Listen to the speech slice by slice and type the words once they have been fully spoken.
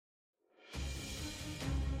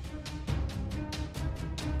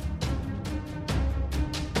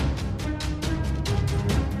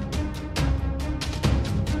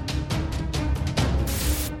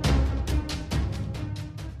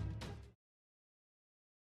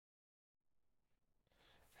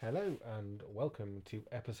Hello and welcome to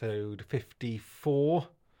episode 54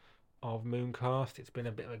 of Mooncast. It's been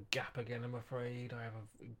a bit of a gap again, I'm afraid. I have an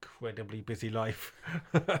incredibly busy life.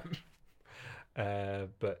 But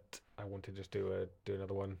I want to just do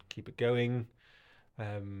another one, keep it going.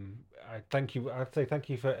 I thank you. I'd say thank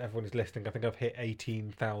you for everyone who's listening. I think I've hit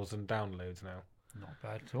 18,000 downloads now. Not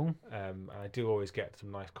bad at all. And I do always get some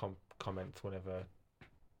nice comments whenever I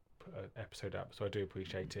put an episode up, so I do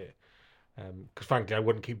appreciate it. Because frankly, I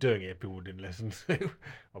wouldn't keep doing it if people didn't listen. So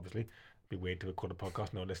obviously, it'd be weird to record a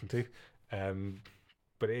podcast no one listen to.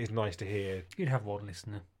 But it is nice to hear. You'd have one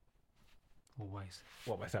listener. Always.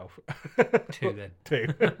 What, myself? Two then. Two.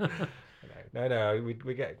 No.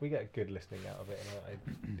 We get good listening out of it,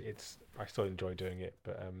 and I still enjoy doing it,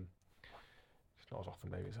 but it's not as often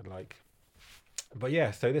maybe as I'd like. But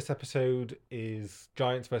yeah, so this episode is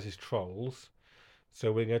Giants versus Trolls.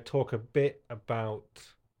 So we're going to talk a bit about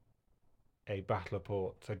a battle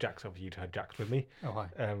report. So Jack's obviously you'd heard Jack's with me. Oh, hi.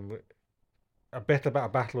 A bit about a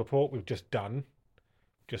battle report we've just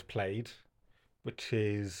played, which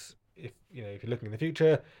is if you're looking in the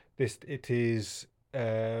future, it is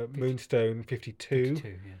Moonstone 52 52,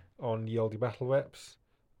 yeah. on Ye Olde Battle Reps.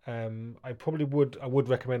 I would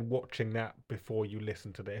recommend watching that before you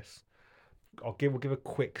listen to this. We'll give a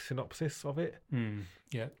quick synopsis of it.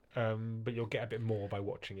 Yeah. But you'll get a bit more by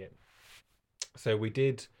watching it. So we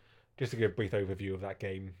did. Just to give a brief overview of that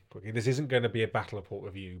game. This isn't going to be a battle report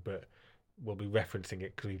review, but we'll be referencing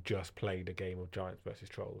it because we've just played a game of Giants versus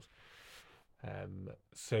Trolls.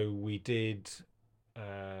 So we did,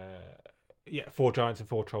 4 Giants and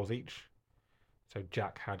 4 Trolls each. So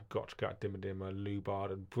Jack had Gotchgut, Dimmadimmer,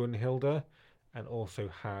 Lubard, and Brunhilde, and also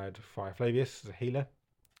had Fire Flavius as a healer.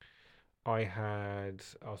 I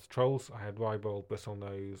was Trolls. I had Rybold,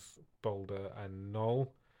 Bristlenose, Boulder, and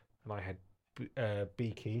Knoll, and I had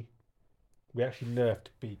Beaky. We actually nerfed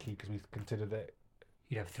Beaky because we considered it.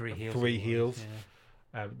 You'd have 3 heals. 3 heals.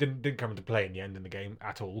 Yeah. Didn't come into play in the end in the game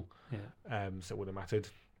at all. Yeah. So it wouldn't have mattered.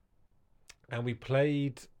 And we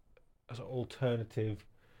played an alternative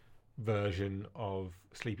version of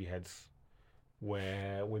Sleepyheads,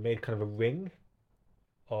 where we made kind of a ring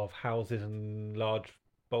of houses and large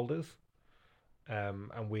boulders.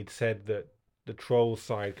 And we'd said that the troll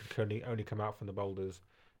side could only come out from the boulders,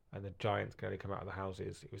 and the giants can only come out of the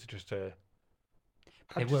houses. It was just a.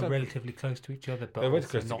 They were relatively close to each other, but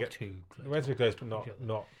also not too close. Relatively close, but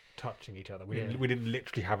not touching each other. We didn't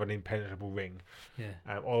literally have an impenetrable ring.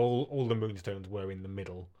 Yeah. All the moonstones were in the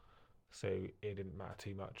middle, so it didn't matter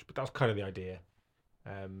too much. But that was kind of the idea.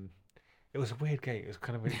 It was a weird game. It was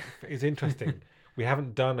kind of it was interesting. We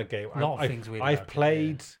haven't done a game. A lot of things weird. I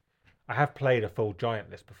have played a full giant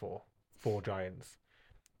list before, 4 giants,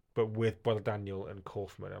 but with Brother Daniel and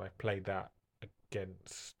Kaufman, and I played that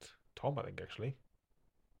against Tom, I think actually.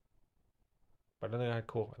 But I don't think I had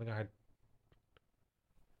Kaufman. I think I had.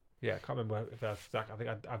 Yeah, I can't remember if that's Zach. I think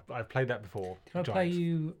I've played that before. Did I play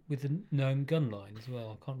you with the gnome gun line as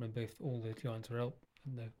well? I can't remember if all the giants were out.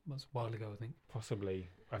 No, it was a while ago, I think. Possibly.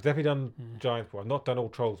 I've definitely done giants before. I've not done all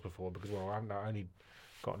trolls before because I've only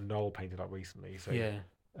got Knoll painted up recently. So yeah.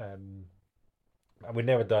 And we've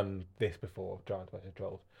never done this before, Giants versus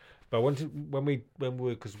Trolls. But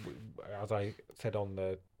because as I said on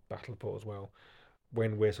the battle report as well,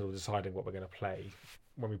 when we're sort of deciding what we're going to play,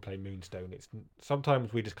 when we play Moonstone, it's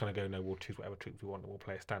sometimes we just kind of go, no, we'll choose whatever troops we want and we'll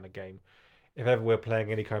play a standard game. If ever we're playing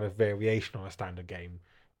any kind of variation on a standard game,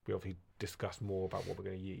 we obviously discuss more about what we're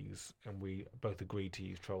going to use, and we both agreed to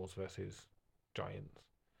use Trolls versus Giants.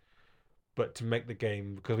 But to make the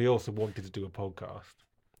game, because we also wanted to do a podcast,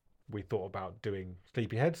 we thought about doing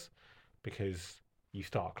Sleepyheads because you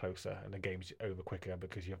start closer and the game's over quicker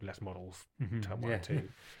because you have less models. Turn 1 and 2.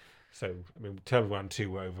 So, I mean, turn 1 and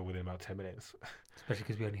 2 were over within about 10 minutes. Especially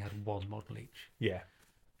because we only had 1 model each. Yeah.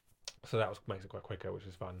 So that makes it quite quicker, which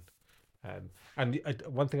is fun. And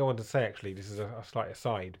one thing I wanted to say, actually, this is a slight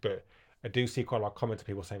aside, but I do see quite a lot of comments of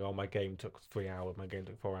people saying, oh, my game took 3 hours, my game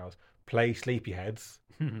took 4 hours. Play Sleepyheads.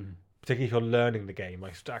 Particularly if you're learning the game,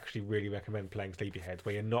 I actually really recommend playing Sleepyheads,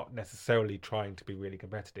 where you're not necessarily trying to be really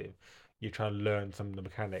competitive. You're trying to learn some of the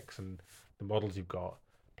mechanics and the models you've got.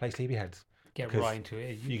 Play Sleepyheads. Get right into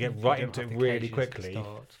it. You get right into it really quickly.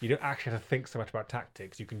 You don't actually have to think so much about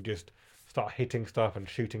tactics. You can just start hitting stuff and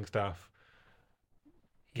shooting stuff.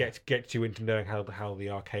 Get you into knowing how the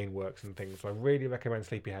arcane works and things. So I really recommend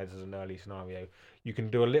Sleepyheads as an early scenario. You can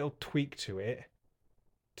do a little tweak to it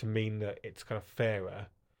to mean that it's kind of fairer,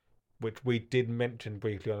 which we did mention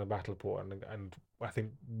briefly on the battle report, and I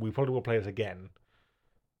think we probably will play this again.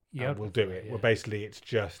 Yeah, we'll do it. Yeah. Well, basically, it's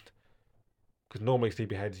just because normally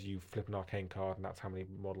Sleepyheads you flip an arcane card, and that's how many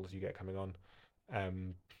models you get coming on.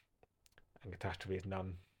 and catastrophe is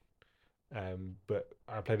none. But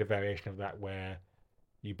I played a variation of that where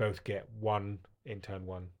you both get one in turn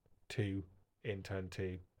one, two in turn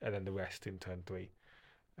two, and then the rest in turn three.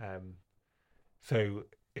 Um, so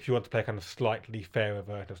if you want to play kind of slightly fairer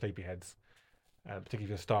version of Sleepyheads, particularly if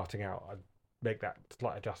you're starting out, I'd make that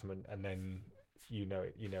slight adjustment, and then you know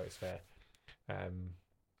it's fair. Um,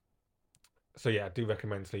 so yeah, I do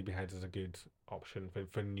recommend Sleepyheads as a good option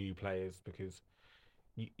for new players because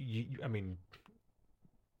I mean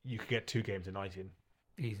you could get 2 games a night in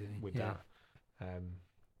Easily, with yeah. that. Um,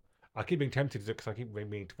 I keep being tempted to because I keep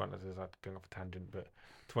meaning to run this as I'm going off a tangent, but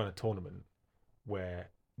to run a tournament where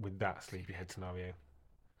with that Sleepyhead scenario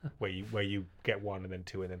where you get one and then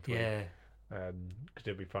two and then three, Yeah. because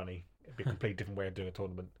it'd be funny. It'd be a completely different way of doing a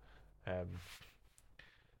tournament. Um,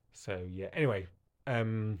 so yeah. Anyway,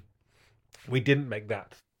 um, we didn't make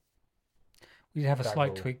We did have a that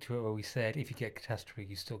slight rule. tweak to it where we said if you get catastrophe,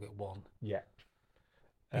 you still get one. Yeah.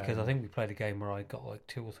 Because I think we played a game where I got like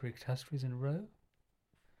 2 or 3 catastrophes in a row,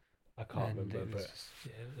 I can't and remember, it was but just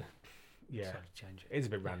yeah, decided to change it. it's a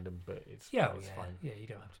bit Yeah. random, but it's Yeah, it's fine. yeah. You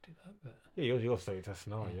don't have to do that, but Yeah, you're saying it's a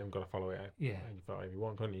scenario. yeah, You haven't got to follow it out. yeah, You follow it if you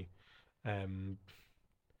want, can't you? Um,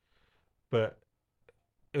 but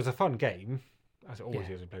it was a fun game, as it always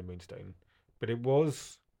yeah. is when we play Moonstone. But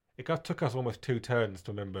it took us almost 2 turns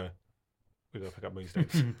to remember we got to pick up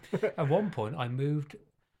Moonstones. At one point, I moved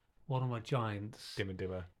one of my giants, Dim and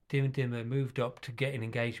Dimmer, Dim and Dimmer, moved up to get an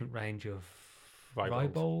engagement range of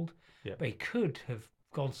Rybold. Rybold, Yeah. but he could have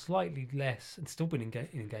gone slightly less and still been in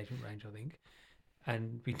engagement range, I think,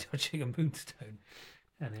 and been touching a Moonstone.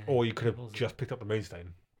 And Or you could it have wasn't. just picked up the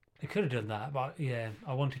Moonstone. I could have done that, but yeah,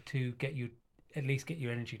 I wanted to get you at least get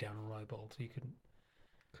your energy down on Rybold so you couldn't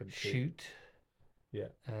Couldn't shoot Yeah.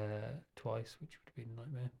 twice, which would have been a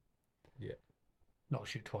nightmare. Yeah. Not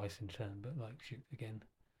shoot twice in turn, but like shoot again.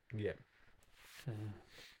 Yeah. Uh,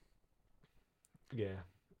 Yeah.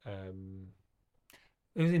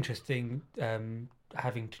 it was interesting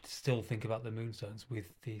having to still think about the Moonstones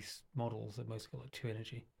with these models that most got like 2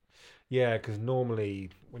 energy. Yeah, because normally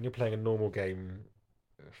when you're playing a normal game,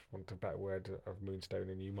 if I want a better word of Moonstone,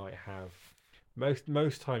 and you might have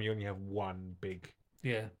most time you only have one big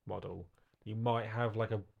Yeah. model. You might have like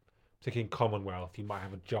particularly in Commonwealth, you might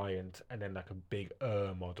have a giant and then like a big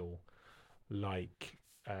model, like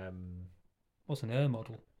What's an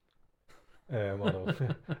model? model,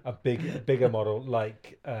 bigger model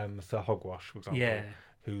like Sir Hogwash, for example, Yeah.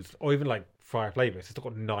 or even like Fire Flavors. It's still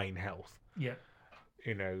got 9 health. Yeah.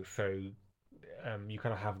 So you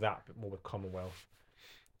kind of have that bit more with Commonwealth.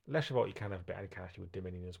 Less of what you can have a bit actually with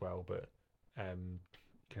Dominion as well, but you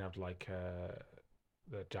can have like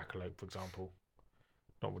the Jackalope, for example.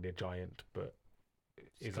 Not really a giant, but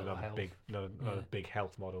is got another health. another big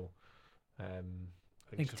health model. I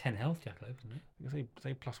think it's 10 health Jackalope, isn't it? It's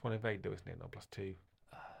only +1 evade though, isn't it? Not +2.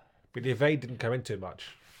 But the evade didn't come into much,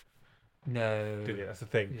 No. did it? That's the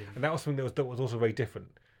thing. Yeah. And that was something that was also very different.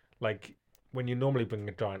 Like when you normally bring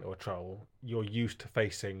a giant or a troll, you're used to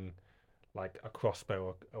facing like a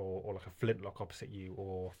crossbow or like a flintlock opposite you,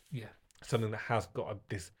 or Yeah. something that has got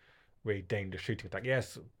this really dangerous shooting attack.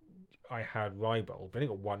 Yes, I had Rybold, but I only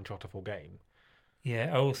got one shot a full game. Yeah.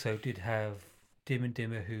 I also did have Dim and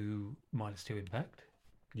Dimmer who -2 impact.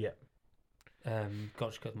 Yeah.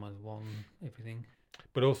 Gotcha got -1, everything.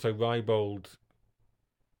 But also Rybold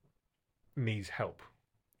needs help.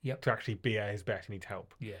 Yep. To actually be at his best, he needs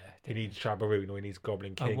help. Yeah. He needs Shabaroon, or he needs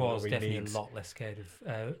Goblin King. I was or he definitely needs... a lot less scared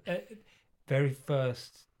of. Very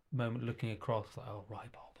first moment looking across, like, oh,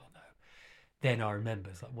 Rybold, oh no. Then I remember,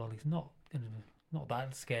 it's like, well, he's not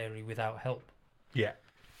that scary without help. Yeah.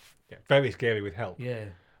 Very scary with help. Yeah.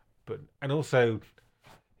 And also,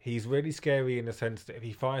 he's really scary in the sense that if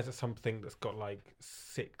he fires at something that's got like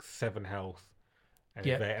 6, 7 health and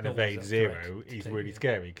evade 0, he's really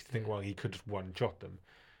scary because you think, well, he could just one-shot them.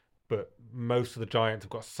 But most of the giants have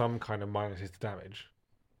got some kind of minuses to damage.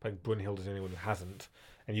 I think Brunhilde is the only one who hasn't,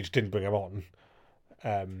 and you just didn't bring him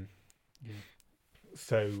on.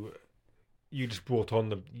 So you just brought on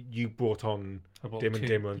Dim and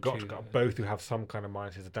Dimmer and Gotchka, both who have some kind of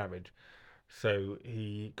minuses to damage. So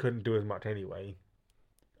he couldn't do as much anyway.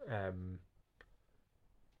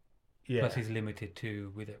 Plus he's limited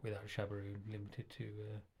to without Shabaroon, limited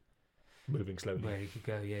to moving slowly. Where he could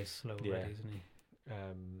go, yeah, slow already, isn't he?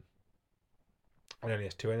 And only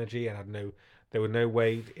has 2 energy, and there were no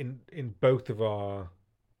way in both of our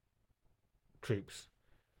troops.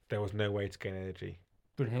 There was no way to gain energy.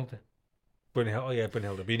 Brunhilde.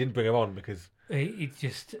 Brunhilde, but you didn't bring him on because it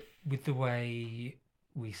just with the way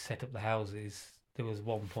we set up the houses. There was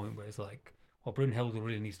one point where it's like well, Brunhilde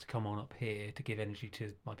really needs to come on up here to give energy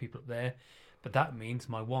to my people up there. But that means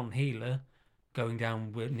my one healer going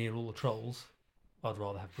down near all the trolls. I'd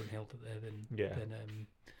rather have Brunhilde there Yeah. than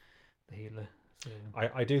the healer. So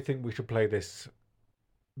I do think we should play these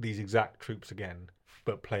exact troops again,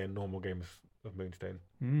 but play a normal game of Moonstone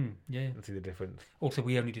yeah. and see the difference. Also,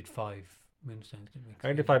 we only did 5 moonstones, didn't we? 'Cause I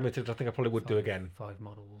we only did only 5 minutes. I think I probably would do again. 5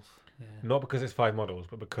 models. Yeah. Not because it's 5 models,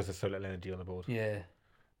 but because there's so little energy on the board. Yeah.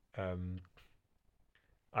 Um,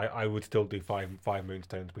 I would still do five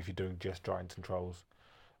moonstones if you're doing just giants and trolls,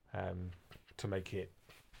 to make it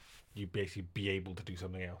you basically be able to do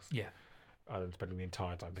something else. Yeah. Other than spending the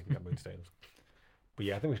entire time picking up moonstones. But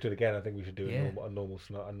yeah, I think we should do it again. I think we should do a normal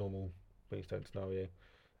moonstone scenario.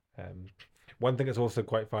 One thing that's also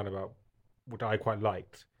quite fun about what I quite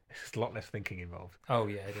liked is there's a lot less thinking involved. Oh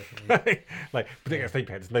yeah, definitely. Like particularly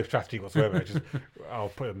sleephead, there's no strategy whatsoever. It's just I'll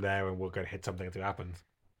put them there and we'll go and hit something until it happens.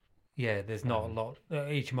 Yeah, there's not a lot.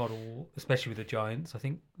 Each model, especially with the giants, I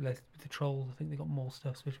think less with the trolls. I think they got more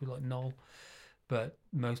stuff, especially with like Null. But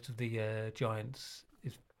most of the giants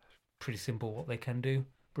is pretty simple what they can do.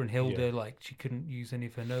 Brunhilde, like she couldn't use any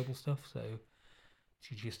of her noble stuff, so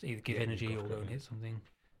she just either give energy or go and hit something.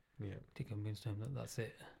 Yeah, take a moonstone. That's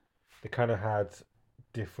it. They kind of had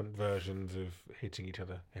different versions of hitting each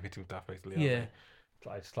other, hitting stuff basically. Yeah,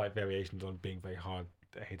 slight variations on being very hard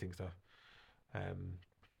at hitting stuff.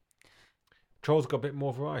 Trolls got a bit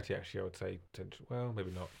more variety, actually. I would say. Well,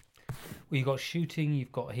 maybe not. Well, you've got shooting.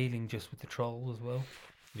 You've got healing just with the troll as well.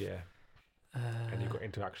 Yeah. And you've got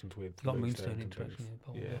interactions with. You've got moonstone interaction.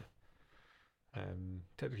 Yeah.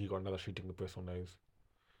 Technically, you've got another shooting with bristle nose.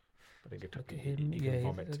 I think it took him. He can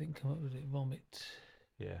vomit. I didn't come up with it. Vomit.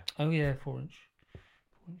 Yeah. Oh yeah, 4-inch.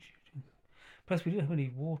 4-inch shooting. Plus, we didn't have any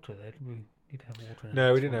water there. Did we need to have water.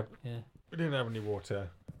 No, we didn't have. Yeah. We didn't have any water.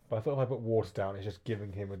 But I thought if I put water down, it's just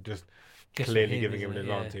giving him clearly giving him an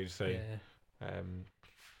advantage. So.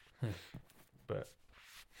 But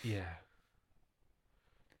yeah.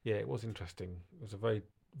 Yeah, it was interesting. It was a very,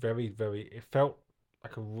 very, very. It felt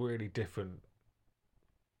like a really different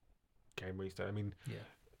game restart. I mean,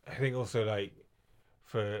 I think also like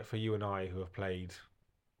for you and I who have played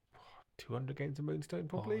 200 games of Moonstone,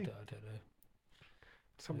 probably. I don't know.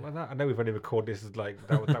 Something like that. I know we've only recorded this as like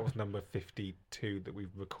that was number 52 that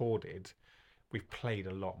we've recorded. We've played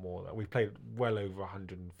a lot more. We've played well over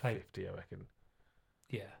 150, I reckon.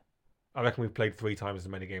 Yeah. I reckon we've played 3 times as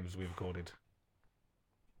many games as we've recorded.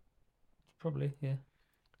 Probably, yeah.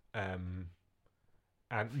 And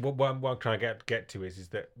what I'm trying to get to is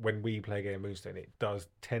that when we play a game of Moonstone, it does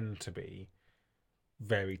tend to be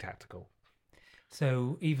very tactical.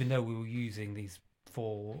 So even though we were using these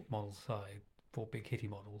 4 models aside, 4 big hitty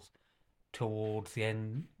models, towards the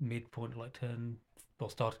midpoint of like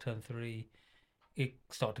start of turn 3, it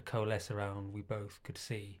started to coalesce around. We both could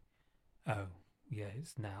see, oh yeah,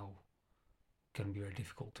 it's now going to be very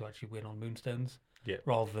difficult to actually win on Moonstones. Yeah.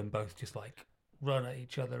 Rather than both just like run at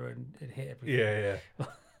each other and hit everything.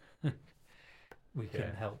 Yeah. We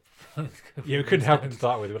couldn't help. We couldn't help to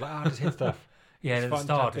start with. We were like, just hit stuff. Yeah, at the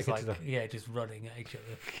start it's like, just running at each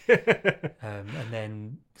other. And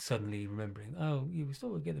then suddenly remembering, we still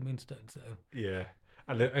got to get the Moonstones though. Yeah.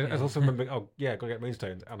 And then I was also remembering, got to get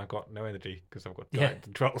Moonstones, and I got no energy because I've got giants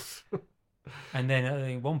and trolls. And then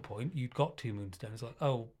at one point, you'd got 2 Moonstones, like,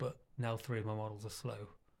 but now 3 of my models are slow.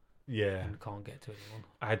 Yeah. And can't get to anyone.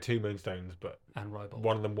 I had 2 Moonstones, but and Rybold.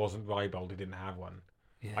 One of them wasn't Rybold, he didn't have one.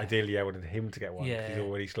 Yeah. Ideally, I wanted him to get one because he's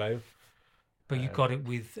already slow. But you got it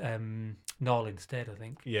with Null instead, I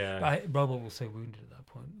think. Yeah. But Rybold was so wounded at that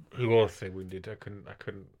point. He was so wounded. I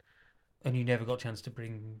couldn't. And you never got a chance to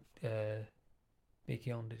bring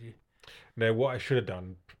Beaky on, did you? No, what I should have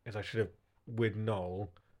done is I should have, with Null,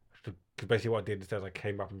 because basically what I did instead, I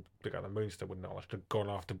came up and picked up the Moonstone with Null. I should have gone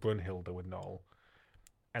after Brunhilde with Null,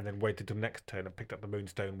 and then waited till next turn and picked up the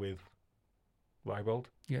Moonstone with Rybold.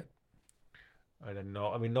 Yeah. And then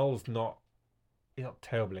Null. I mean, Null's not. He's not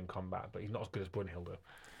terrible in combat, but he's not as good as Brunhilde. So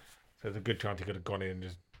there's a good chance he could have gone in and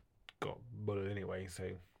just got bullied anyway. So.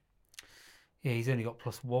 Yeah, he's only got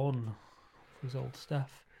 +1 for his old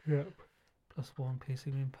staff. Yep. +1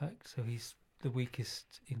 piercing impact, so he's the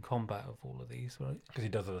weakest in combat of all of these, right? Because he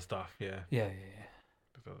does other stuff, yeah. Yeah.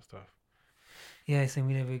 Does other stuff. Yeah, so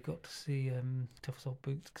we never got to see Tough Assault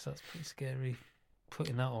Boots because that's pretty scary.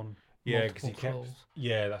 Putting that on. Yeah, because he kept.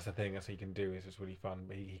 Yeah, that's the thing. That's what he can do. Is it's really fun.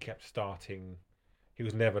 But he kept starting. He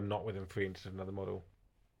was never not within 3 inches of another model.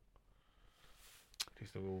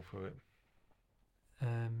 Just the rule for it.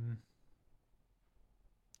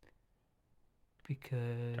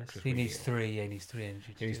 Because he needs 3. Yeah, he needs 3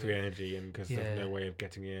 energy. He needs 3 energy, and because there's no way of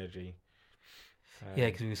getting the energy. Yeah,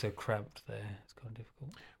 because we were so cramped there. It's kind of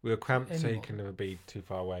difficult. We were cramped, Any so he model. can never be too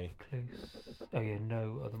far away. Close. Oh yeah,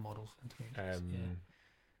 no other models. Yeah.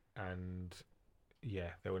 And yeah,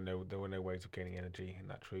 there were no ways of gaining energy in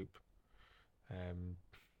that troop.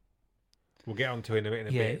 We'll get onto it in a Yeah,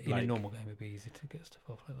 bit. in a Like normal game, it'd be easy to get stuff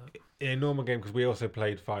off like that. in a normal game, because we also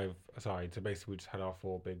played 5 aside, so basically we just had our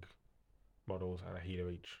 4 big models and a healer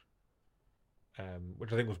each,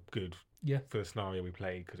 which I think was good. Yeah. For the scenario we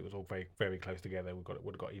played, because it was all very very close together. Would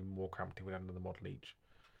have got even more cramped if we had another model each.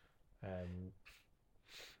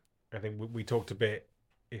 I think we talked a bit.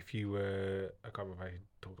 If you were, I can't remember if I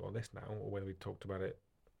talked on this now or whether we talked about it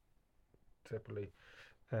separately.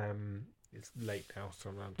 It's late now, so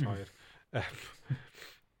I'm tired.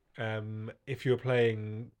 If you were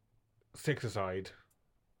playing 6 aside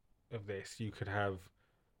of this, you could have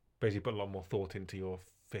basically put a lot more thought into your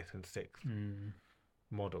 5th and 6th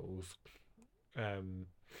models.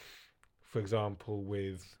 For example,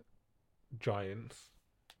 with giants,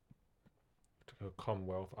 to go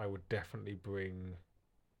Commonwealth, I would definitely bring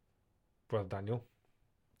Brother Daniel.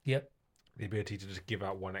 Yep. The ability to just give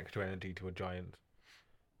out 1 extra energy to a giant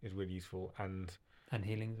is really useful, and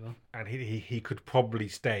healing as well. And he could probably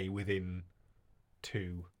stay within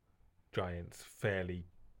 2 giants fairly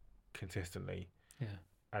consistently,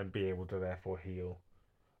 and be able to therefore heal.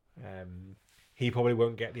 He probably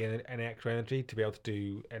won't get any extra energy to be able to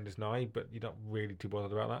do Ender's Eye, but you're not really too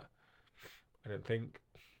bothered about that, I don't think.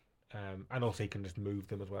 And also he can just move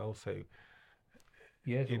them as well, so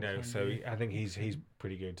yeah, so I think he's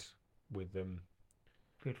pretty good with them.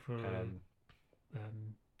 Good for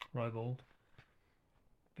Ribald.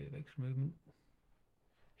 Bit of extra movement.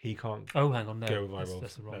 He can't. Oh, hang on, no, go with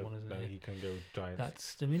that's the wrong one, isn't it? No, he can go with giants.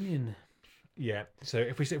 That's Dominion. Yeah. So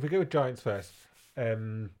if we go with giants first, I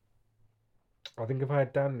think if I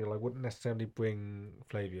had Daniel, I wouldn't necessarily bring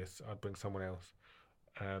Flavius. I'd bring someone else.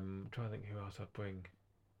 I'm trying to think who else I'd bring.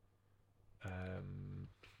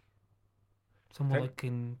 Someone that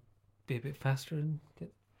can be a bit faster and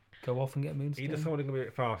go off and get Moonstone. Either someone who can be a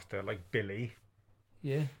bit faster, like Billy.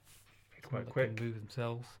 Yeah. He's quite quick. Can move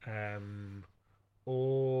themselves.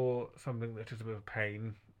 Or something that's just a bit of a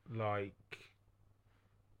pain, like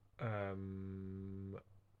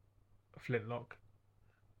Flintlock,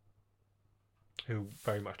 who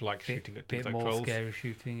very much likes shooting at things like trolls. Bit more scary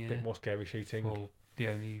shooting, yeah. Bit more scary shooting. Well, the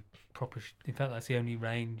only proper... in fact, that's the only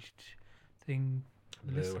ranged thing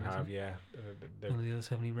They would have, yeah. None of the others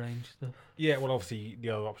have any range stuff. Yeah, well, obviously, the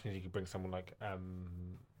other option is you could bring someone like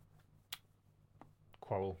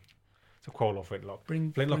Quarrel. So Quarrel or Flintlock.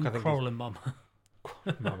 Bring I think Quarrel and Mama.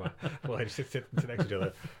 Mama. Well, they just sit next to each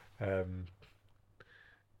other.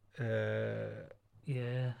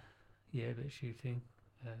 Yeah, a bit of shooting.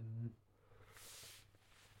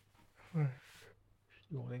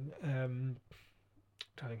 Yawning. Trying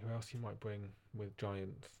to think who else you might bring with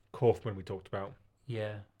giants. Kaufman we talked about.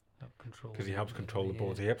 Yeah, help control. Because he helps control the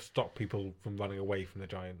boards. He helps stop people from running away from the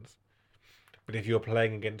giants. But if you're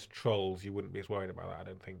playing against trolls, you wouldn't be as worried about that, I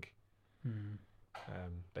don't think.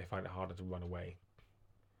 They find it harder to run away.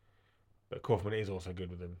 But Kaufman is also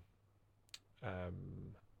good with them.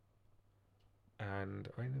 And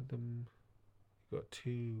I know them. You've got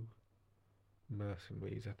 2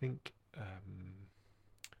 mercenaries. I think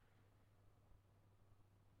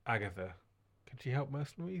Agatha. Can she help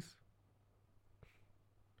mercenaries?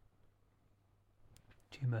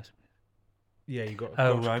 2 mercenaries. Yeah, you got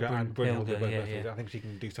right, and Brunhilde, mercenaries. I think she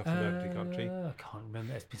can do stuff for them, can't she? I can't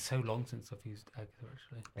remember. It's been so long since I've used Agatha,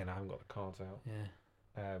 actually. And I haven't got the cards out. Yeah.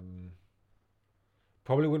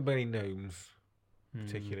 Probably wouldn't be any gnomes,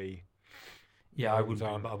 particularly. Yeah, I wouldn't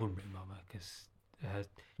bring Mama because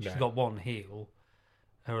she's got 1 heal.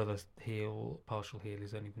 Her other partial heal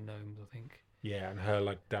is only for gnomes, I think. Yeah, and her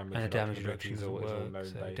damage. And her damage reduction is all gnome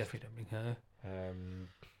so based. definitely don't bring her.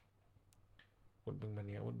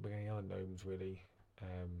 Wouldn't bring any other gnomes really.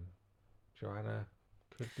 Joanna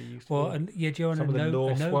could be useful. Well, Joanna. Some of the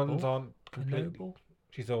Norse ones aren't completely. noble.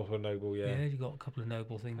 She's also a noble, yeah. Yeah, you got a couple of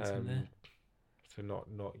noble things in there. So not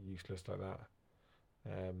useless like that.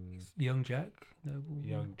 Young Jack, noble.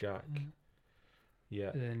 Young Jack.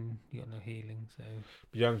 Yeah. Then you got no healing, so.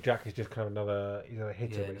 Young Jack is just kind of another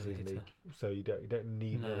hitter, basically, isn't he? Hitter. So you don't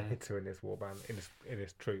need another hitter in this warband in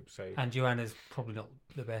this troop. So. And Joanna's probably not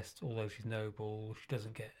the best, although she's noble. She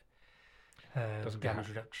doesn't get damage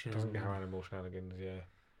reduction. Doesn't get her animal shenanigans, yeah.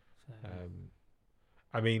 So.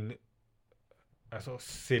 I mean, a sort of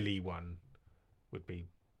silly one would be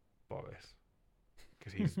Boris,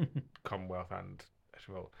 because he's Commonwealth and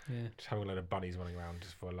just having a load of bunnies running around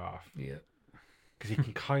just for a laugh. Yeah. Because he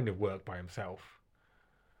can kind of work by himself.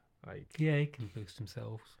 Yeah, he can boost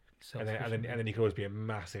himself. and self-sufficient. then you can always be a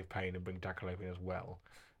massive pain and bring Jackalope in as well,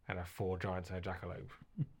 and have 4 giants and a Jackalope.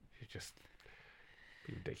 It's just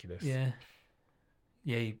be ridiculous. Yeah,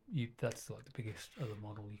 yeah. That's like the biggest other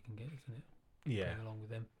model you can get, isn't it? Yeah, Going along with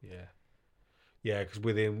them. yeah. Because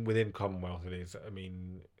within Commonwealth it is. I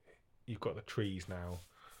mean, you've got the trees now,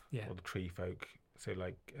 Yeah, or the tree folk. So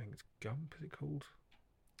like, I think it's Gump. Is it called?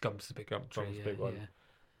 Gump's the big Gump's tree. the Yeah, big one.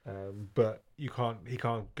 yeah, But he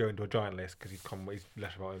can't go into a giant list because he's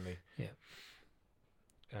letter only. yeah.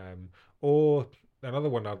 Or another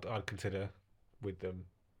one I'd consider with them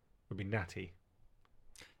would be Natty,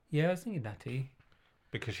 Yeah, I was thinking Natty.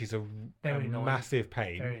 because she's a Very annoying. massive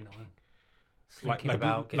pain. Very annoying. Like Slinking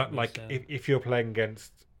about, getting if you're playing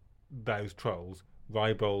against those trolls,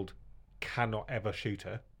 Rybold cannot ever shoot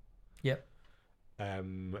her. Yep.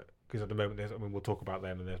 Because at the moment we'll talk about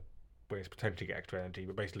them, and there's ways to potentially get extra energy,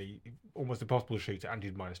 but basically almost impossible to shoot her, and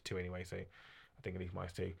she's -2 anyway, so I think at least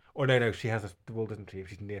 -2. Or no, she has the rule, doesn't she? If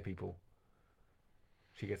she's near people,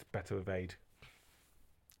 she gets better evade.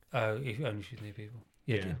 Oh, if only she's near people.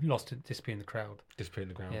 Yeah, lost it, disappear in the crowd. Disappear in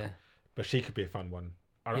the ground. Yeah, But she could be a fun one.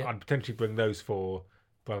 Yeah. I'd potentially bring those for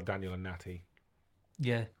Brother Daniel and Natty.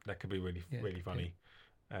 yeah, That could be really Yeah, really funny.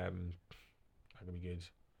 That could be good.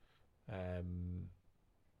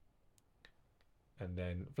 And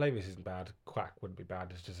then Flavius isn't bad. Quack wouldn't be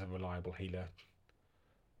bad. It's just a reliable healer.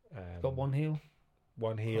 got one heal.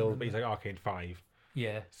 One heal, but he's like Arcane 5,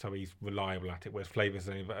 Yeah, so he's reliable at it. Whereas Flavius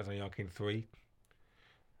is only Arcane 3.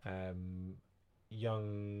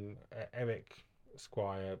 Young Eric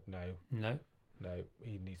Squire, no,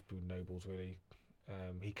 he needs to be nobles really.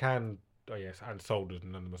 He can, and soldiers,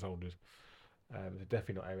 and none of them are soldiers. So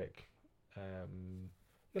definitely not Eric.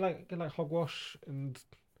 You like Hogwash and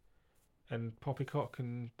Poppycock,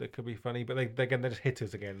 and they could be funny, but they're just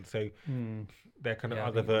hitters again. So they're kind of Yeah, I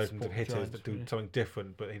other think we'll versions of support hitters giants, that do really. something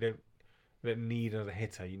different, but they don't need another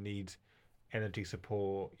hitter. You need energy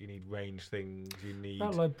support. You need range things. You need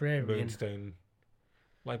that librarian. Moonstone.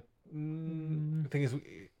 Like the thing is,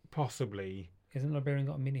 possibly Isn't librarian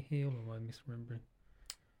got a mini heal, or am I misremembering?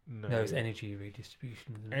 no. No, it's energy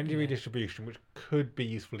redistribution. Isn't it? Energy Yeah. redistribution, which could be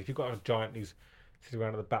useful if you've got a giant who's sitting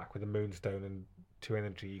around at the back with a Moonstone and 2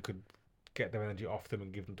 energy. You could get their energy off them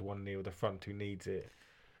and give them to one near the front who needs it.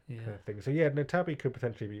 Yeah, Kind of thing. So yeah, no, Tabby could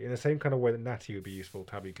potentially be in the same kind of way that Natty would be useful.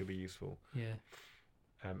 Tabby could be useful. yeah,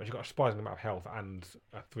 And she's got a surprising amount of health and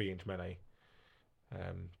a 3-inch melee.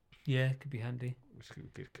 yeah. Could be handy. Which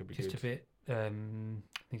could be Just good. a bit. I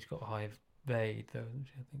think she's got a high evade though, isn't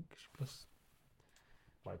she? I think she's plus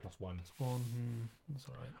Like +1. 1. That's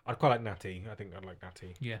all right. I'd quite like Natty. I think I'd like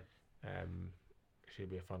Natty. Yeah, She'd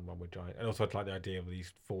be a fun one with giant. And also I'd like the idea of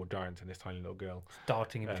these 4 giants and this tiny little girl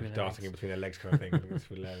darting in between. darting in between their legs kind of thing. I think it's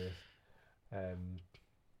hilarious.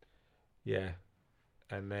 Yeah.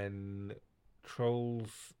 And then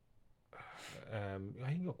trolls. I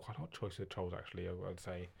think you've got quite a lot of choice of trolls actually, I'd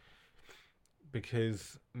say.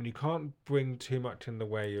 Because you can't bring too much in the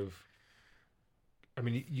way of.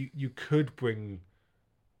 You could bring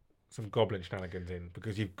some goblin shenanigans in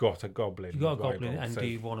because you've got a goblin. You got a goblin, Rybold, and so, do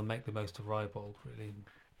you want to make the most of Rybold really?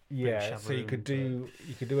 yeah, so you could do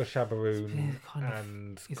a Shabaroon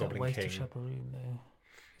and Is that a Goblin waste King. of Shabaroon though?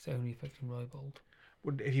 It's only affecting Rybold.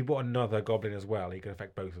 If you bought another goblin as well, you can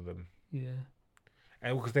affect both of them. Yeah,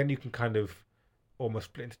 And because then you can kind of almost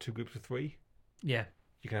split into 2 groups of 3. yeah,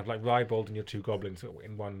 You can have like Rybold and your 2 goblins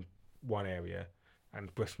in one area,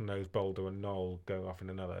 and Bristlenose, Boulder, and Knoll going off in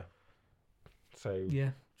another. So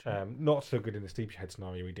yeah. not so good in the Steepshead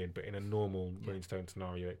scenario we did, but in a normal Moonstone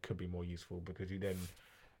scenario, it could be more useful because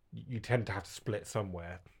you tend to have to split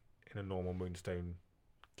somewhere in a normal Moonstone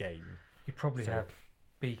game. You probably So- have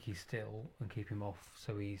Beaky still and keep him off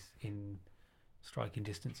so he's in striking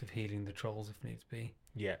distance of healing the trolls if needs be.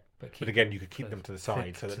 Yeah, But but again, you could keep them to the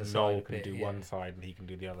side so to that the Knoll side a can bit, do yeah. one side and he can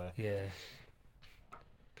do the other. Yeah,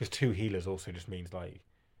 Because 2 healers also just means like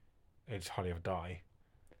it's hardly ever die.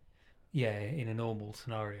 yeah. In a normal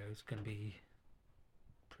scenario, it's going to be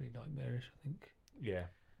pretty nightmarish, I think. Yeah.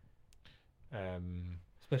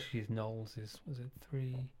 Especially his Knowles was it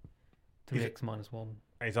 3x -1.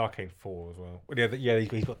 And he's Arcane 4 as well. Well, yeah,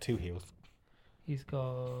 he's got 2 heals. He's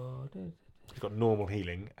got. He's got normal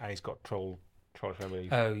healing and he's got troll remedies.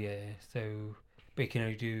 Oh yeah, so but he can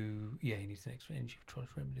only do. Yeah, he needs an extra energy for Troll's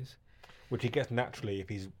remedies. Which he gets naturally if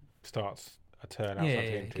he starts a turn outside Yeah, the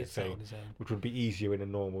he entry, gets that so on his own. which would be easier in a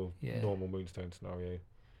normal Yeah. Moonstone scenario.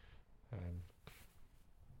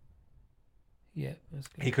 Yeah, that's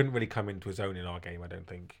good. He couldn't really come into his own in our game, I don't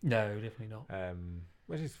think. No, definitely not.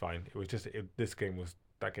 Which is fine. It was just this game was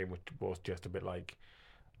just a bit like,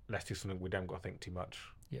 let's do something we don't got to think too much.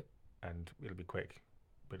 Yep. And it'll be quick.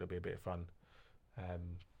 but it'll be a bit of fun.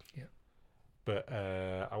 Um, Yeah. but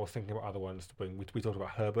I was thinking about other ones to bring. We talked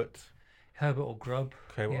about Herbert, Herbert or Grub.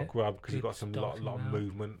 Herbert or Yeah. Grub, because you've Good got some starting lot of them out.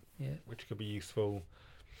 movement, Yeah. which could be useful.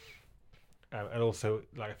 And also,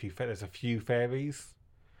 like there's a few fairies,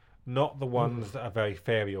 not the Ooh. ones that are very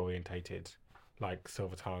fairy orientated, like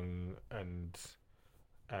Silver Tongue and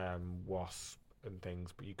Wasp and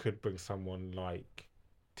things. But you could bring someone like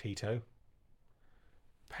Tito.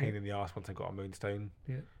 Pain Yeah. in the ass once they got a Moonstone.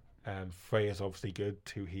 Yeah. Freya's obviously good,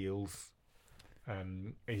 2 heals.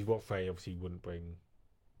 If you bought Freya, obviously you wouldn't bring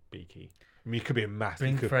Beaky. I mean, you could be a massive.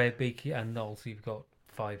 Bring Freya, Beaky, and Null, so you've got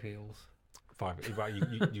 5 heals. 5. Right, you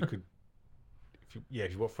could.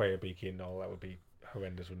 If you bought Freya, Beaky, and Null, that would be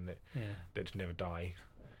horrendous, wouldn't it? Yeah. They'd just never die.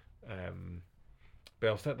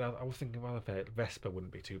 But I was thinking rather Vesper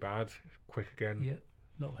wouldn't be too bad. Quick again. Yeah.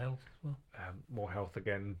 Not health as well. More health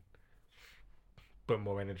again, but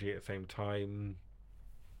more energy at the same time.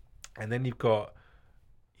 And then you could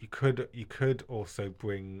also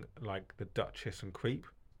bring like the Duchess and Creep.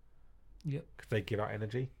 Yep. Because they give out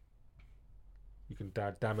energy. You can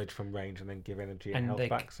damage from range and then give energy and health they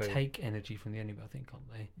back. So take energy from the enemy, I think, can't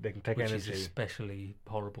they? they can take Which energy. is especially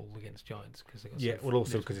horrible against giants because they got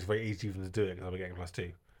Also because it's very easy for them to do it because they're getting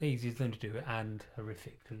 +2. easy for them to do it and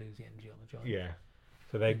horrific to lose the energy on the giant. Yeah.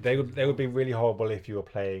 So they would be really horrible if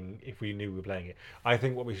we knew we were playing it. I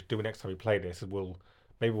think what we should do next time we play this is we'll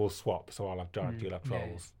swap. So I'll have giants, you'll have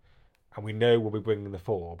trolls, and we know we'll be bringing the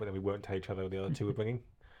 4, but then we won't tell each other the other 2 we're bringing.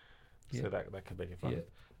 So that could make it fun.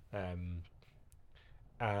 Yeah.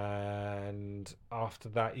 And after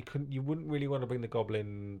that, you wouldn't really want to bring the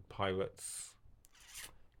goblin pirates.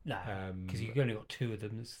 No, because you've only got 2 of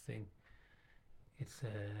them. This thing. It's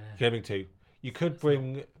you're having 2. You could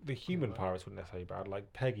bring the human pirates, wouldn't necessarily be bad.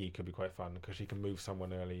 Like Peggy could be quite fun because she can move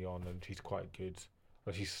someone early on and she's quite good.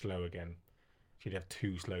 Well, she's slow again. She'd have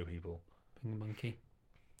 2 slow people. Bring the monkey.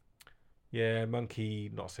 Yeah,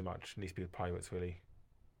 monkey not so much. Needs to be with pirates really.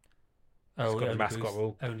 Oh, it's got the mascot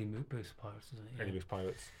rule. Only boost pirates, isn't it? Yeah. Only boost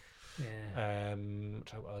pirates. Yeah.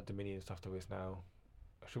 So what other Dominion stuff there is now?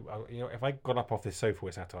 If I got up off this sofa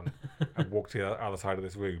we're sat on and walked to the other side of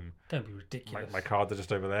this room, don't be ridiculous. My cards are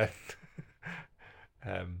just over there.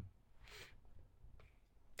 Can't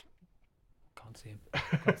see him.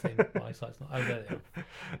 My eyesight's not. Oh, there they are.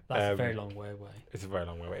 That's a very long way away. It's a very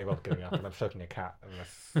long way away. Everyone's going up, and I'm stroking a cat.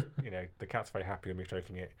 Unless the cat's very happy with me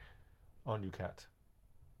stroking it. Aren't you, cat?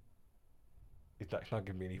 He's like not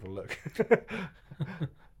giving me an evil look.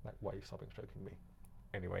 Like, why are you stopping stroking me?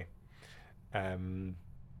 Anyway, trying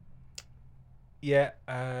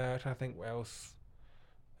to think what else.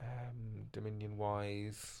 Dominion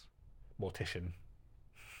wise, Mortician.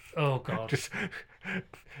 Oh god! Just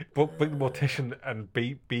bring Mortician and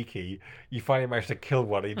Beaky. You finally manage to kill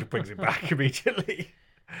one, and he just brings it back immediately.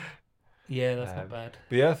 Yeah, that's not bad.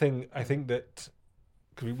 The other thing I think that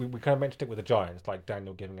because we kind of mentioned it with the giants, like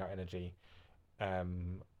Daniel giving out energy,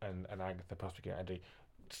 and Agatha possibly giving energy.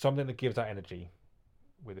 Something that gives out energy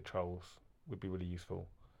with the trolls would be really useful.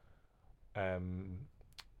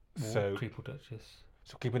 So Creep or Duchess.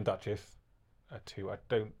 So keeping Duchess at 2. I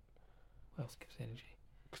don't. What else gives energy?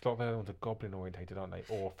 Because a lot of the other ones are goblin orientated, aren't they?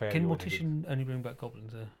 Or fairy Can orientated. Mortician only bring back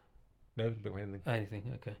goblins? No, you can bring anything.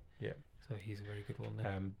 Anything? Okay. Yeah. So he's a very good one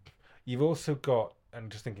then. You've also got, and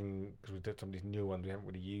just thinking because we did some of these new ones we haven't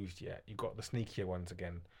really used yet. You've got the sneakier ones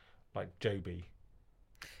again, like Joby.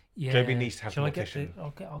 Yeah. Joby needs to have Shall Mortician.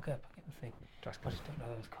 I'll get the thing. I just don't know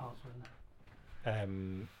those cards are in there.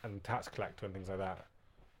 And Tax Collector and things like that.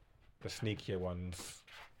 The sneakier ones.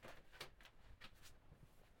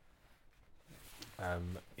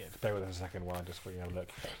 Just bear with us a second while I just really have a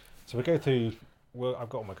look. So we go through. Well, I've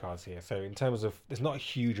got all my cards here. So in terms of, there's not a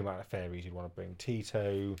huge amount of fairies you'd want to bring.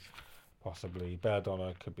 Tito, possibly.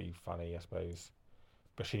 Belladonna could be funny, I suppose,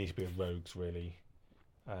 but she needs to be with rogues really.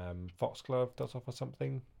 Foxglove does offer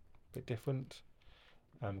something a bit different.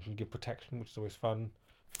 Can give protection, which is always fun.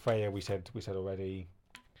 Freya, we said already.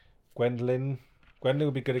 Gwendolyn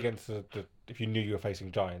would be good against the if you knew you were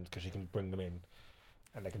facing giants because she can bring them in,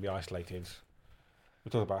 and they can be isolated. We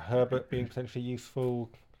talked about Herbert being potentially useful.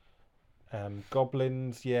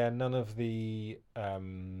 Goblins, none of the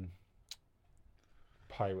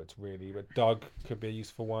pirates really, but Doug could be a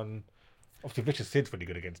useful one. Obviously, Vicious Sid's really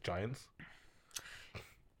good against giants.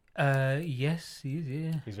 Yes, he is.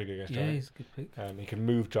 Yeah, he's really good against giants. Yeah, he's a good pick. He can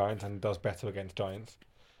move giants and does better against giants.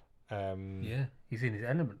 Yeah, he's in his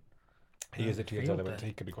element. He is actually his element.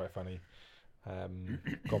 He could be quite funny.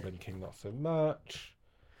 Goblin King, not so much.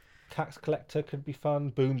 Tax Collector could be fun.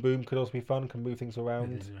 Boom Boom could also be fun. Can move things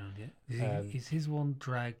around. Is his one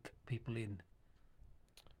drag people in?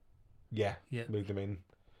 Yeah. Move them in.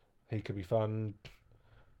 He could be fun.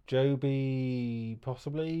 Joby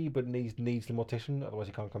possibly, but needs the mortician, otherwise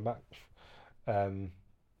he can't come back. Um,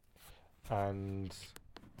 and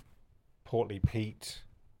Portly Pete.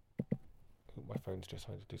 Ooh, my phone's just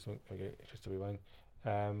trying to do something. Okay, it's just to be rang.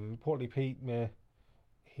 Portly Pete, meh.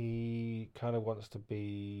 He kind of wants to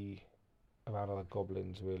be around other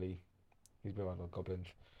goblins, really. He's been around other goblins.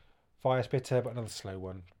 Fire Spitter, but another slow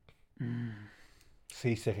one. Mm.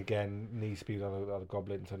 Seasick again, needs to be with other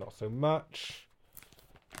goblins, so not so much.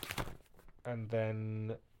 And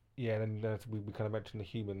then, yeah, then we kind of mentioned the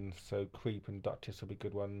humans, so Creep and Duchess will be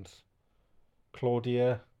good ones.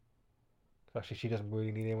 Claudia, actually, she doesn't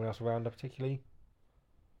really need anyone else around her particularly.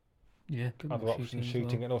 Yeah, good Other more options, shooting as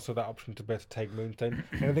shooting, well. and also that option to be able to take Moonstone.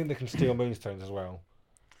 Anything that can steal Moonstones as well.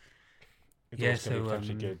 It's Yeah, also going to be so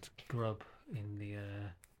potentially good. Grub in the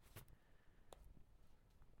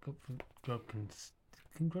Grub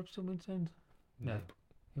can Grub still moonstones? No. Nope,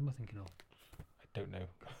 Who am I thinking of? I don't know.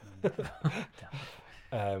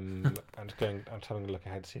 Damn it. I'm just having a look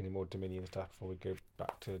ahead to see any more Dominion stuff before we go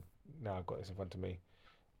back to. Now I've got this in front of me.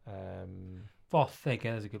 Voth, there you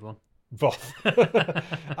go, there's a good one. Voth.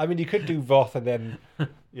 I mean, you could do Voth and then,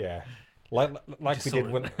 yeah, like Just we saw did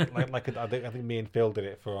it. when I think me and Phil did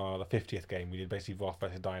it for the 50th game. We did basically Voth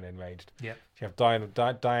versus Diana Enraged. Yep. So you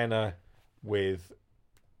have Diana with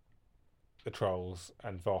the trolls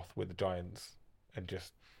and Voth with the giants, and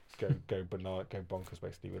just go banana, go bonkers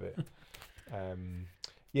basically with it.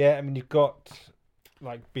 Yeah, I mean you've got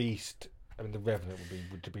like Beast. I mean the Revenant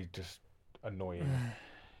would be just annoying.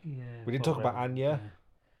 Yeah. We didn't talk about Revenant,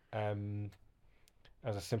 Anya.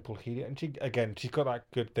 As a simple healer, and she's got that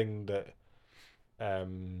good thing that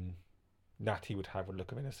Natty would have with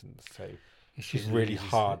Look of Innocence. So she's really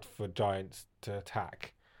hard for giants to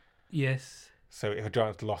attack. Yes. So if a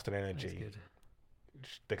giant's lost in That's energy, good.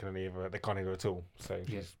 they can't hit her at all. So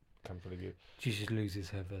Yeah. she's becomes really good. She just loses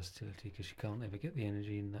her versatility because she can't ever get the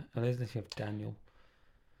energy in that. Unless you have Daniel.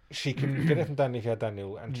 She can get it from Daniel if you had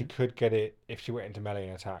Daniel, and she Yeah. could get it if she went into melee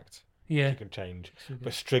and attacked. Yeah. She can change. So good.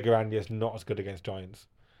 But Strigger Andy is not as good against giants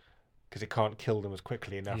because it can't kill them as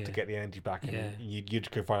quickly enough to Yeah. get the energy back, and Yeah. you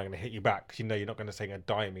just go find going to hit you back because you know you're not going to say going to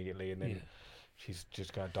die immediately, and then Yeah. she's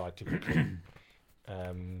just going to die too quickly.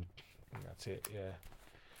 That's it. Yeah.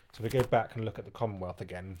 So we go back and look at the Commonwealth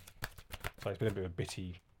again. So it's been a bit of a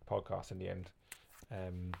bitty podcast in the end.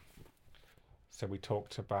 So we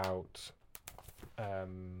talked about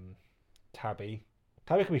Tabby.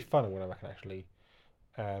 Tabby can be fun, I reckon, actually,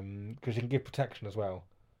 because you can give protection as well,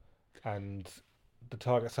 and the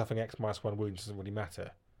target suffering X-1 wounds doesn't really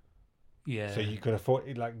matter. Yeah. So you can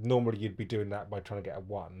afford, like, normally you'd be doing that by trying to get a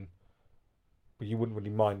 1, but you wouldn't really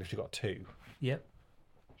mind if you got 2. Yep.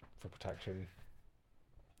 For protection.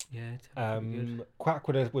 Yeah. Good. Quack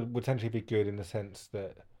would potentially be good in the sense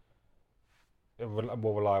that a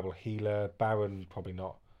more reliable healer. Baron probably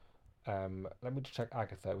not. Let me just check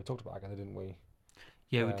Agatha. We talked about Agatha, didn't we?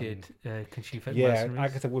 Yeah, we did. Can she affect Yeah,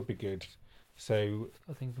 mercenaries? Agatha would be good. So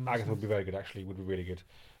I think for Agatha would be very good. Actually, would be really good.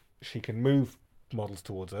 She can move models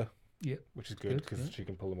towards her. Yep. Which is good because she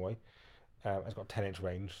can pull them away. It's got 10-inch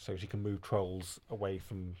range, so she can move trolls away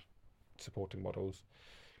from supporting models.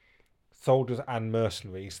 Soldiers and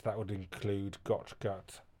mercenaries, that would include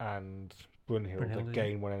Gotchgut and Brunhild that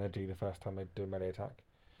gain 1 energy the first time they do a melee attack.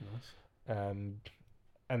 Nice.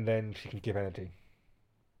 And then she can give energy.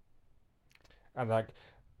 And like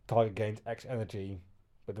target gains X energy,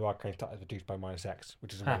 but the arcane stat is reduced by -X,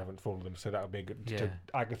 which is irrelevant for all of them. So that would be a good. Yeah. So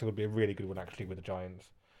Agatha would be a really good one actually with the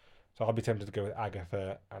giants. So I'll be tempted to go with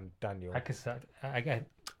Agatha and Daniel.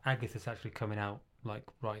 Agatha's actually coming out like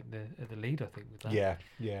right at the lead, I think, with that.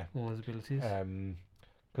 Yeah. All his abilities.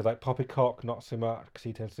 Because like Poppycock, not so much because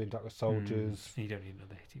he tends to interact with soldiers. You don't need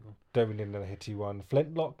another hitty one. Don't really need another hitty one.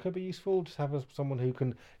 Flintlock could be useful. Just have someone who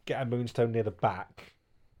can get a moonstone near the back.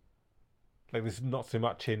 Like there's not so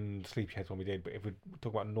much in Sleepyhead when we did, but if we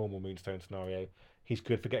talk about a normal moonstone scenario, he's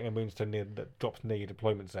good for getting a moonstone that drops near your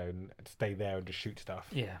deployment zone and stay there and just shoot stuff.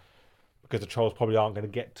 Yeah. Because the trolls probably aren't going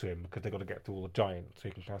to get to him because they've got to get through all the giants, so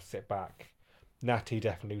he can kind of sit back. Natty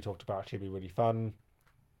definitely we talked about. She'd be really fun.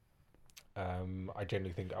 I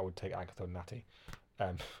generally think I would take Agatha and Natty,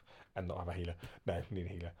 and not have a healer. No, need a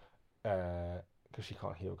healer. Because she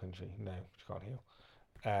can't heal, can she? No, she can't heal.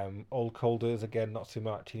 Old Colders again, not so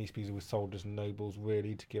much. He needs to be with soldiers and nobles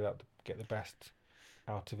really to get the best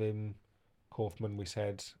out of him. Kaufman, we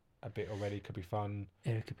said a bit already, could be fun.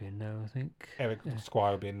 Eric could be a no, I think. Eric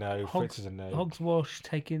Squire would be a no. Fritz is a no. Hogswash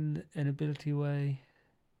taking an ability away.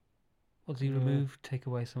 What does he remove? Take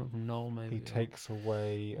away something from Null, maybe. He takes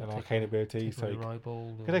away an arcane ability, so he can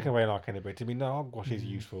Ribald, take away an arcane ability. I mean, no, Hogwash is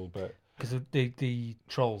useful, but Because the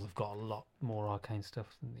trolls have got a lot more arcane stuff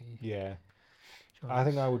than the Yeah, I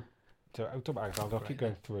think giants. I would. So I'll talk about examples. I'll keep Great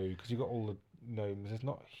going then. through because you've got all the gnomes. There's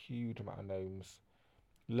not a huge amount of gnomes.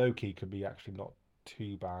 Loki could be actually not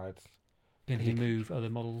too bad Can because he he move other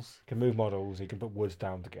models? can move models. He can put woods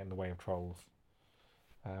down to get in the way of trolls.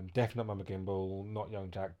 Definitely not Mama Gimbal, not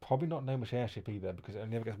Young Jack, probably not Gnomish Airship either because it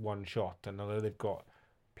only ever gets one shot. And although they've got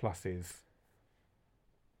pluses,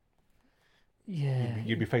 Yeah,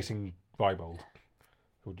 you'd be facing Rybold,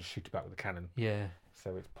 who would just shoot you back with a cannon. yeah.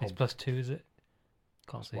 So it's It's probably +2, is it?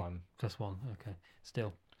 Can't plus see. one. +1. Okay.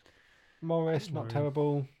 Still, Morris, not worrying.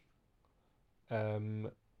 terrible.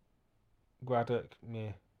 Um, Braddock,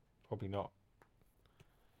 yeah, probably not.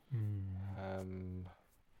 Hmm. Um,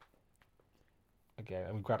 Again,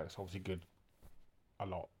 I mean, Braddock's obviously good a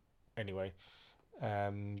lot. Anyway,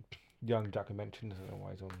 Young Jack I mentioned. I don't know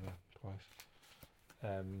why he's on there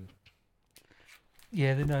twice.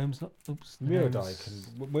 Yeah, the gnomes. Not. Oops. The Muradai gnomes.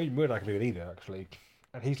 Muradai can do it either actually,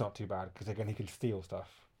 and he's not too bad because again he can steal stuff.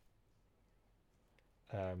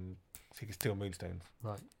 So he can steal moonstones.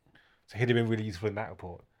 Right. So he'd have been really useful in that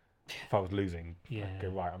report. If I was losing, Yeah. I'd go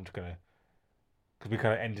right. I'm just gonna because we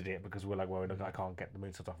kind of ended it because we're like, well, look, Mm. I can't get the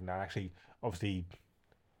moonstones off now. Actually, obviously,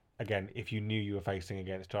 again, if you knew you were facing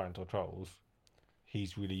against giants or trolls,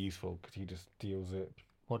 he's really useful because he just deals it.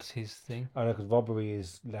 What's his thing? I know because robbery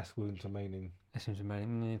is less wounds remaining, That seems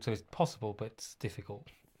remaining. So it's possible, but it's difficult.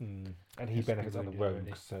 and he Has to be benefits other wounded already.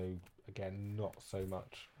 rogues. So again, not so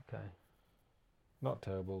much. Okay. Not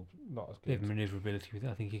terrible. Not as Bit good. of maneuverability with it.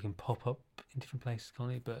 I think he can pop up in different places,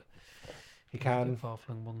 can't he? But He can. far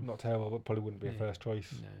flung one. Not terrible, but probably wouldn't be a Yeah. first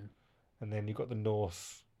choice. No. And then you've got the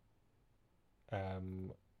Norse.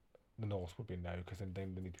 The Norse would be no because then they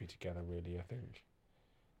need to be together really. I think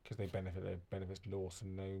because they benefits Norse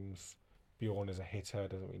and gnomes. Bjorn is a hitter.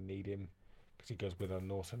 Doesn't really need him because he goes with a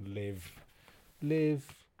Norse and live. I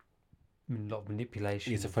mean, a lot of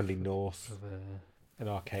manipulation. He's a friendly Norse, Of, an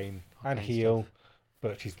arcane and arcane heal, stuff.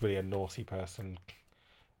 but she's really a Norsey person.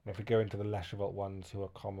 And if we go into the Leshervolt ones who are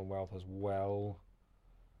Commonwealth as well,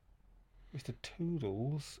 Mr.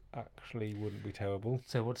 Toodles actually wouldn't be terrible.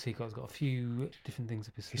 So what's he got? He's got a few different things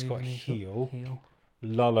up his sleeve. He's got heal, Heal.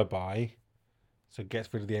 lullaby, so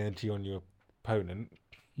gets rid of the energy on your opponent.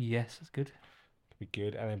 Yes, that's good. Could be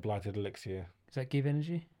good, and then blighted elixir. Does that give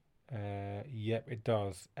energy? Yep, it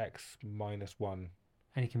does. X -1,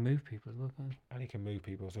 And he can move people as well, can't and he can move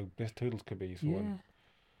people. So Mr. Toodles could be he? useful. Yeah. One.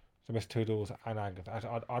 So Mr. Toodles and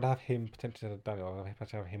Agatha. I'd have him potentially as Daniel. I'd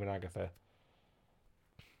have him and Agatha.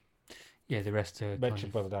 Yeah, the rest are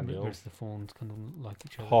Mentioned Brother Daniel. The rest of the fawns kind of like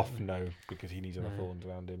each other. Hoff, no, because he needs other No. thorns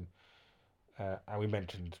around him. And we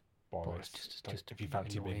mentioned Boris. Just if you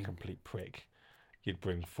fancy being a annoying. complete prick, you'd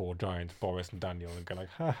bring 4 giants, Boris and Daniel, and go like,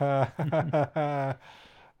 ha ha ha ha ha.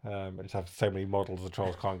 And just have so many models the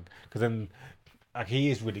trolls can't. Because then, like, he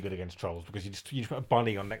is really good against trolls because you just put a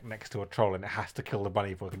bunny on next to a troll and it has to kill the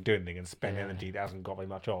bunny before it can do anything and spend Yeah. energy it hasn't got very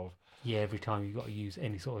much of. Yeah, every time you've got to use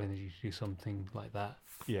any sort of energy to do something like that,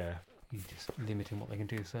 Yeah, you're just limiting what they can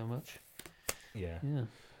do so much. yeah. Yeah.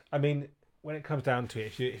 I mean, when it comes down to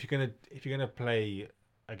it, if you're gonna play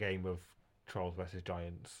a game of trolls versus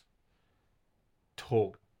giants,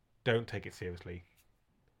 don't take it seriously.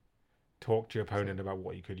 Talk to your opponent about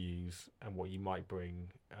what you could use and what you might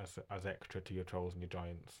bring as extra to your trolls and your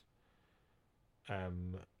giants.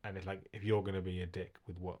 And it's like if you're gonna be a dick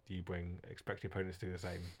with what you bring, expect your opponents to do the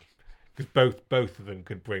same. Because both of them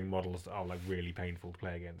could bring models that are like really painful to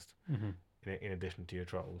play against. Mm-hmm. In addition to your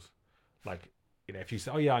trolls, like if you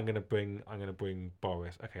say, oh yeah, I'm gonna bring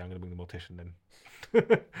Boris. Okay, I'm gonna bring the mortician then.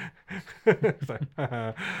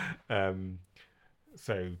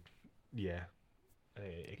 So yeah,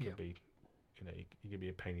 it could be, you could be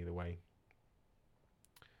a pain either way.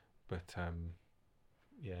 But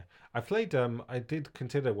yeah, I did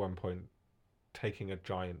consider at one point taking a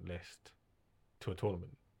giant list to a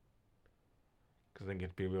tournament because I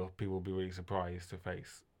think people would be really surprised to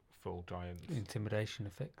face full giants. Intimidation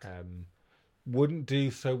effect. Wouldn't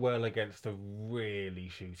do so well against a really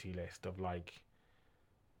shooty list of like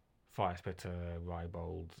Fire Spitter,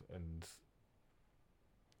 Rybold, and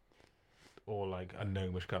or like a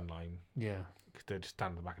gnomish gun line. Yeah. Because they just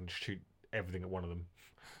stand at the back and just shoot everything at one of them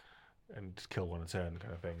and just kill one a turn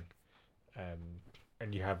kind of thing.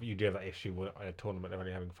 And you do have that issue with a tournament of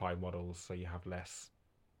only having 5 models, so you have less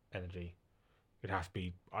energy. It'd have to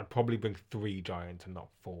be. I'd probably bring 3 giants and not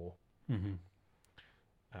 4. Mm-hmm.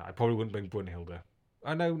 I probably wouldn't bring Brunhilde.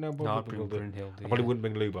 I know, no, I'd bring Brunhilde. I probably wouldn't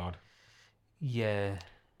bring Lubard Yeah.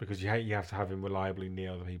 because you have to have him reliably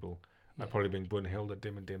near other people. Yeah. I'd probably bring Brunhilde,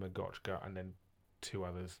 Dimmer, Gotchka, and then 2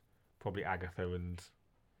 others. Probably Agatha and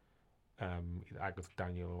either Agatha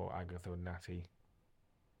Daniel or Agatha and Natty.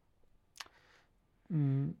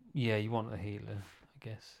 Yeah, you want a healer, I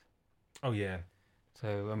guess. Oh yeah.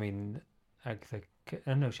 So I mean, Agatha.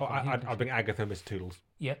 No, she Oh, can't heal. I'll bring Agatha and Miss Toodles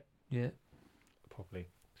Yep. Yeah. probably,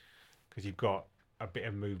 because you've got a bit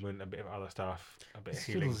of movement, a bit of other stuff, a bit of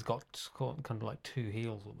healing. Stiddle's got kind of like 2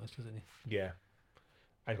 heals almost, doesn't he? Yeah,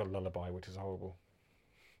 and you've got Lullaby, which is horrible.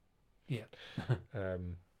 Yeah. So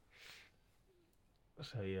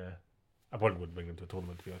yeah, I probably wouldn't bring them to a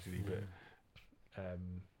tournament to be honest with you,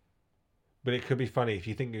 but it could be funny if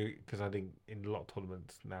you think, because I think in a lot of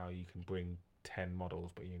tournaments now you can bring 10 models,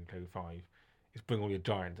 but you can play with 5. Is bring all your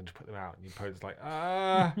giants and just put them out, and your opponent's like,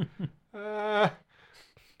 am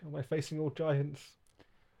I facing all giants?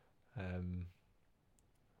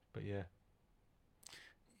 But yeah.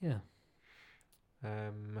 Yeah.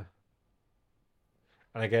 And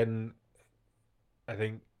again, I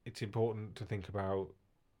think it's important to think about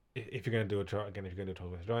if you're going to do a trial again. If you're going to do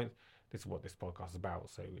Trolls vs Giants, this is what this podcast is about.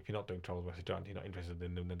 So if you're not doing Trolls vs Giants, you're not interested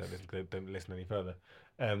in them, then don't listen any further.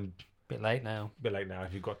 Bit late now.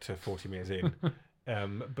 If you've got to 40 minutes in.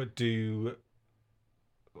 But do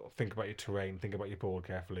think about your terrain, think about your board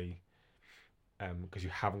carefully, because you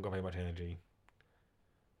haven't got very much energy.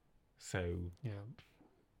 So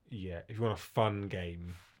yeah, if you want a fun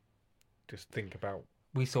game, just think about.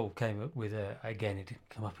 We sort of came up with again. It didn't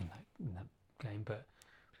come up in that game, but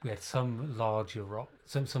we had some larger rocks,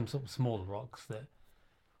 some sort of smaller rocks that,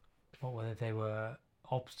 they were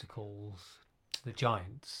obstacles to the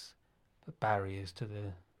giants, but barriers to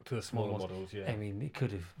the Smaller models. Yeah, I mean, it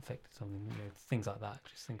could have affected something, things like that.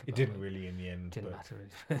 Just think about it. Didn't really in the end. Didn't but matter.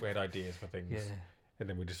 We had ideas for things, Yeah. and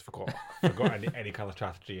then we just forgot any kind of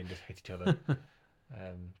strategy and just hit each other.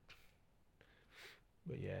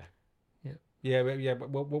 But yeah. But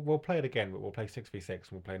we'll play it again. But we'll play 6v6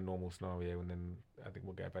 and we'll play a normal scenario, and then I think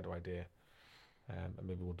we'll get a better idea. And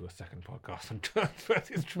maybe we'll do a second podcast on Giants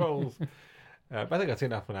versus Trolls. But I think that's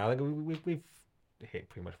enough for now. I think we've hit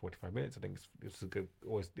pretty much 45 minutes. I think this was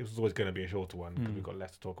always going to be a shorter one because we've got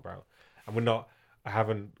less to talk about, and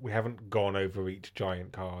we haven't gone over each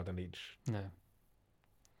giant card and each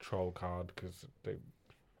troll card because they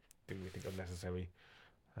didn't really think unnecessary.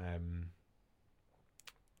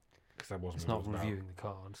 Because that wasn't. It's not reviewing the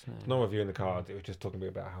cards. No. It's not reviewing the cards. It was just talking a bit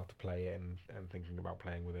about how to play it and thinking about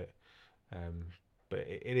playing with it. But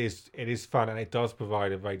it is fun, and it does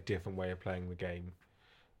provide a very different way of playing the game.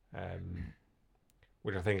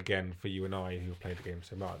 Which I think again for you and I who have played the game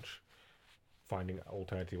so much, finding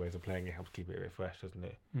alternative ways of playing it helps keep it a bit fresh, doesn't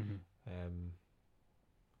it? Mm-hmm.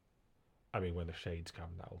 I mean, when the shades come,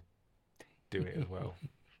 that'll do it as well.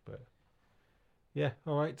 But yeah,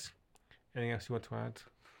 all right. Anything else you want to add?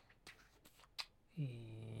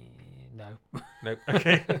 No. Nope.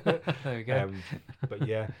 Okay. There we go. But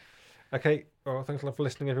yeah. Okay. Well, thanks a lot for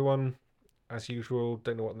listening, everyone. As usual,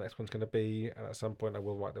 don't know what the next one's going to be, and at some point I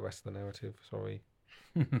will write the rest of the narrative. Sorry.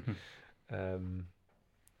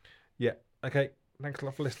 Yeah. Okay. Thanks a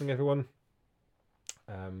lot for listening, everyone.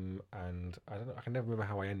 And I don't know. I can never remember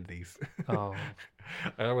how I end these. Oh.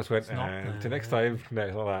 I always went to next time. No,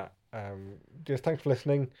 it's not that. Just thanks for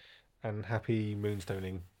listening, and happy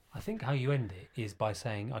moonstoning. I think how you end it is by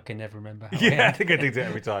saying, I can never remember how I think I do it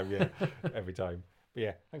every time. Yeah, every time. But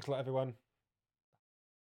yeah, thanks a lot, everyone.